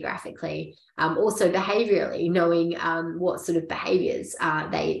and geographically. Also behaviorally, knowing what sort of behaviors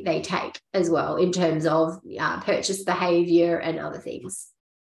they take as well in terms of purchase behavior and other things.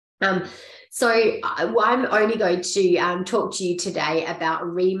 So I'm only going to talk to you today about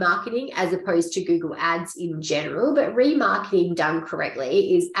remarketing as opposed to Google Ads in general, but remarketing done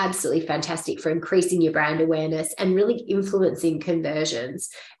correctly is absolutely fantastic for increasing your brand awareness and really influencing conversions,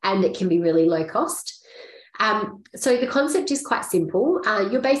 and it can be really low cost. So the concept is quite simple.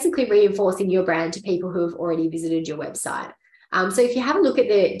 You're basically reinforcing your brand to people who have already visited your website. So if you have a look at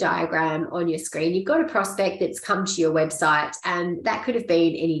the diagram on your screen, you've got a prospect that's come to your website, and that could have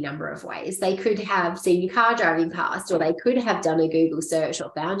been any number of ways. They could have seen your car driving past, or they could have done a Google search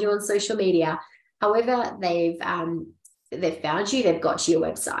or found you on social media. However, they've found you, they've got to your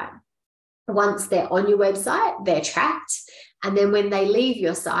website. Once they're on your website, they're tracked. And then when they leave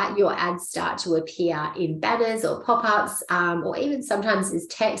your site, your ads start to appear in banners or pop-ups, or even sometimes as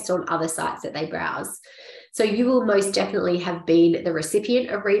text on other sites that they browse. So you will most definitely have been the recipient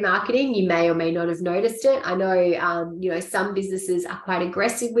of remarketing. You may or may not have noticed it. I know, some businesses are quite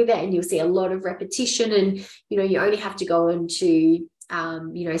aggressive with it, and you'll see a lot of repetition, and, you only have to go into,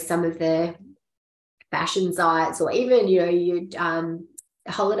 some of the fashion sites, or even, your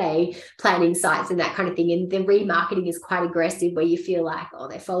holiday planning sites and that kind of thing. And the remarketing is quite aggressive, where you feel like, oh,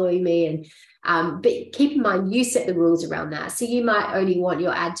 they're following me. And but keep in mind, you set the rules around that. So you might only want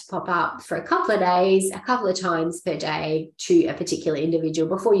your ad to pop up for a couple of days, a couple of times per day to a particular individual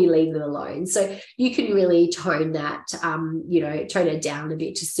before you leave them alone. So you can really tone that, tone it down a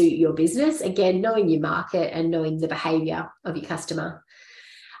bit to suit your business. Again, knowing your market and knowing the behavior of your customer.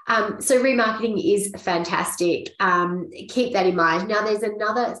 So remarketing is fantastic. Keep that in mind. Now, there's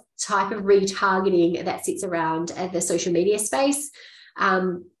another type of retargeting that sits around the social media space.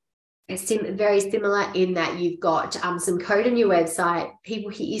 It's very similar in that you've got some code on your website. People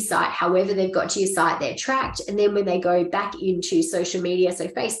hit your site, however they've got to your site, they're tracked. And then when they go back into social media, so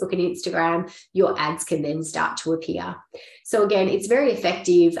Facebook and Instagram, your ads can then start to appear. So again, it's very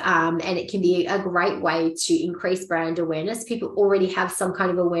effective, and it can be a great way to increase brand awareness. People already have some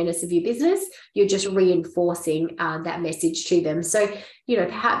kind of awareness of your business. You're just reinforcing that message to them. So,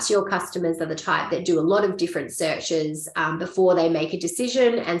 perhaps your customers are the type that do a lot of different searches before they make a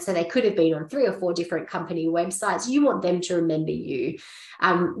decision. And so they could have been on 3 or 4 different company websites. You want them to remember you.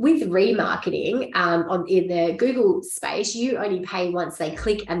 With remarketing in the Google space, you only pay once they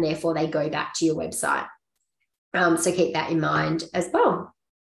click, and therefore they go back to your website. So keep that in mind as well.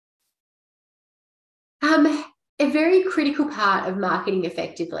 A very critical part of marketing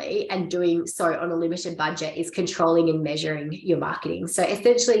effectively and doing so on a limited budget is controlling and measuring your marketing. So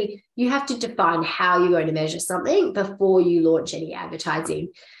essentially, you have to define how you're going to measure something before you launch any advertising.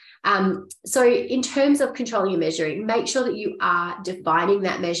 So in terms of controlling and measuring, make sure that you are defining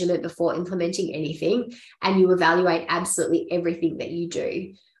that measurement before implementing anything, and you evaluate absolutely everything that you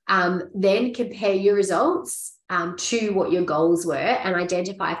do. Then compare your results to what your goals were and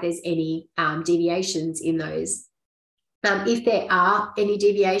identify if there's any deviations in those. If there are any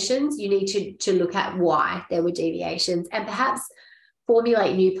deviations, you need to look at why there were deviations and perhaps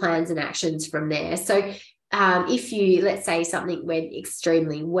formulate new plans and actions from there. So if you, let's say something went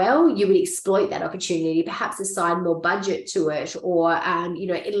extremely well, you would exploit that opportunity, perhaps assign more budget to it, or,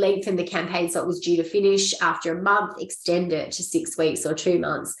 lengthen the campaign so it was due to finish after a month, extend it to 6 weeks or 2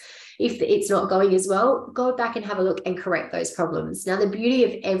 months. If it's not going as well, go back and have a look and correct those problems. Now, the beauty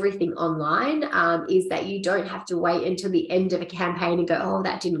of everything online is that you don't have to wait until the end of a campaign and go, oh,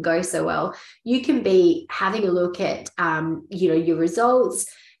 that didn't go so well. You can be having a look at, your results,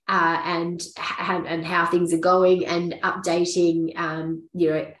 and how things are going, and updating,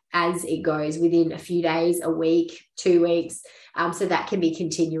 as it goes within a few days, a week, 2 weeks. So that can be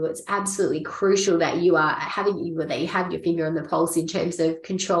continuous. It's absolutely crucial that you have your finger on the pulse in terms of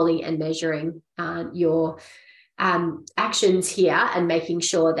controlling and measuring your actions here, and making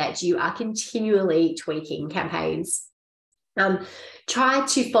sure that you are continually tweaking campaigns. Try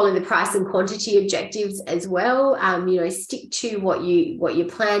to follow the price and quantity objectives as well. Stick to what you're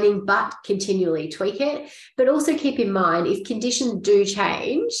planning, but continually tweak it. But also keep in mind, if conditions do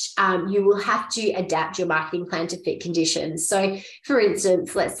change, you will have to adapt your marketing plan to fit conditions. So, for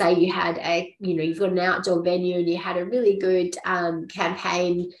instance, let's say you had you've got an outdoor venue and you had a really good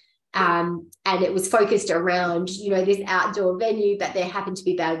campaign. And it was focused around, this outdoor venue, but there happened to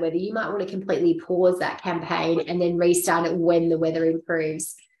be bad weather. You might want to completely pause that campaign and then restart it when the weather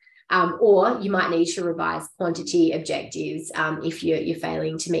improves. Or you might need to revise quantity objectives if you're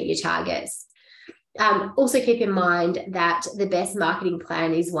failing to meet your targets. Also keep in mind that the best marketing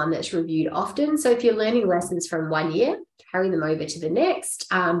plan is one that's reviewed often. So if you're learning lessons from 1 year, carry them over to the next,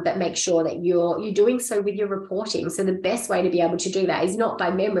 but make sure that you're doing so with your reporting. So the best way to be able to do that is not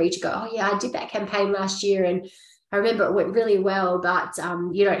by memory, to go, oh yeah, I did that campaign last year and I remember it went really well, but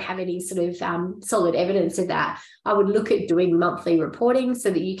you don't have any sort of solid evidence of that. I would look at doing monthly reporting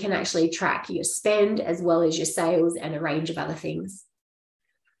so that you can actually track your spend as well as your sales and a range of other things.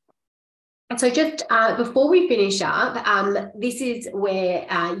 And so just before we finish up, this is where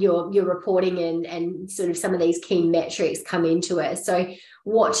your reporting and sort of some of these key metrics come into it. So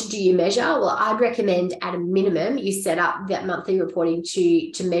what do you measure? Well, I'd recommend at a minimum you set up that monthly reporting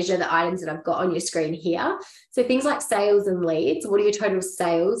to measure the items that I've got on your screen here. So things like sales and leads. What are your total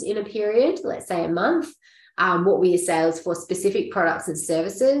sales in a period? Let's say a month. What were your sales for specific products and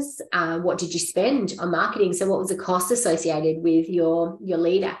services? What did you spend on marketing? So what was the cost associated with your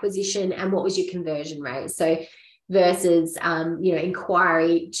lead acquisition, and what was your conversion rate? So versus,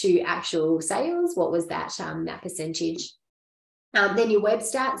 inquiry to actual sales, what was that percentage? Then your web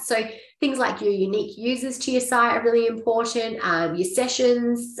stats. So things like your unique users to your site are really important. Your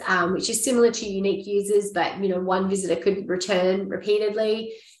sessions, which is similar to unique users, but, one visitor could return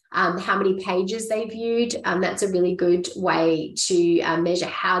repeatedly. How many pages they viewed. That's a really good way to measure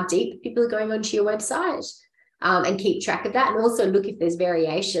how deep people are going onto your website. and keep track of that, and also look if there's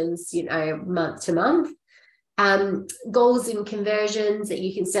variations, month to month. Goals and conversions that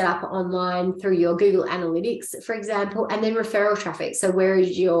you can set up online through your Google Analytics, for example, and then referral traffic. So where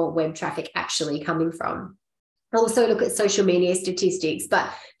is your web traffic actually coming from? Also look at social media statistics,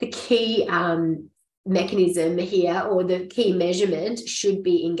 but the key mechanism here, or the key measurement, should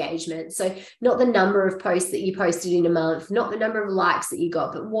be engagement. So not the number of posts that you posted in a month, not the number of likes that you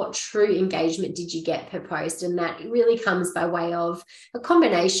got, but what true engagement did you get per post? And that really comes by way of a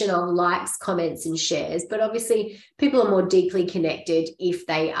combination of likes, comments, and shares. But obviously people are more deeply connected if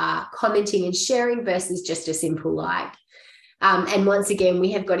they are commenting and sharing versus just a simple like. And once again,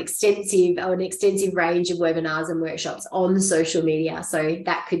 we have got an extensive range of webinars and workshops on social media. So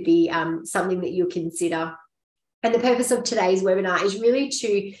that could be something that you'll consider. And the purpose of today's webinar is really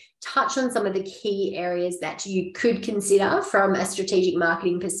to touch on some of the key areas that you could consider from a strategic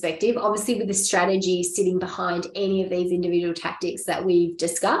marketing perspective, obviously with the strategy sitting behind any of these individual tactics that we've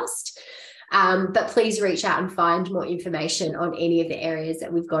discussed. But please reach out and find more information on any of the areas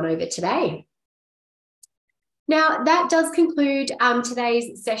that we've gone over today. Now, that does conclude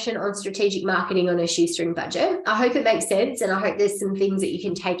today's session on strategic marketing on a shoestring budget. I hope it makes sense, and I hope there's some things that you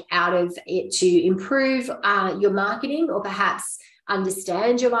can take out of it to improve your marketing, or perhaps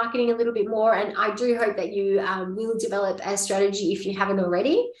understand your marketing a little bit more. And I do hope that you will develop a strategy if you haven't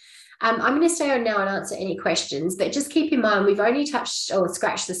already. I'm going to stay on now and answer any questions, but just keep in mind, we've only touched or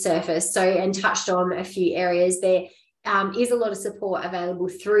scratched the surface, and touched on a few areas there. Is a lot of support available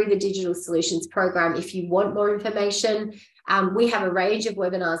through the Digital Solutions Program if you want more information. We have a range of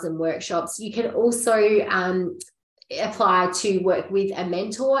webinars and workshops. You can also apply to work with a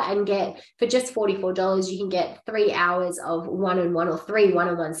mentor and get, for just $44, you can get 3 hours of one-on-one or 3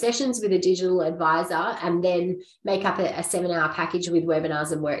 one-on-one sessions with a digital advisor, and then make up a 7-hour package with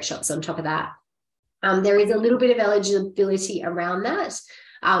webinars and workshops on top of that. There is a little bit of eligibility around that.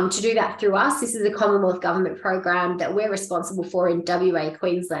 To do that through us, this is a Commonwealth Government program that we're responsible for in WA,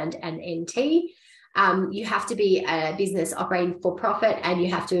 Queensland and NT. You have to be a business operating for profit, and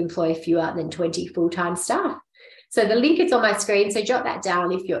you have to employ fewer than 20 full-time staff. So the link is on my screen, so jot that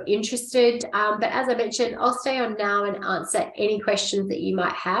down if you're interested. But as I mentioned, I'll stay on now and answer any questions that you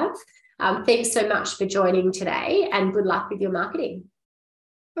might have. Thanks so much for joining today, and good luck with your marketing.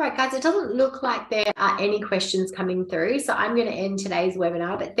 All right, guys, it doesn't look like there are any questions coming through, so I'm going to end today's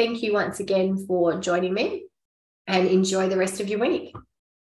webinar. But thank you once again for joining me, and enjoy the rest of your week.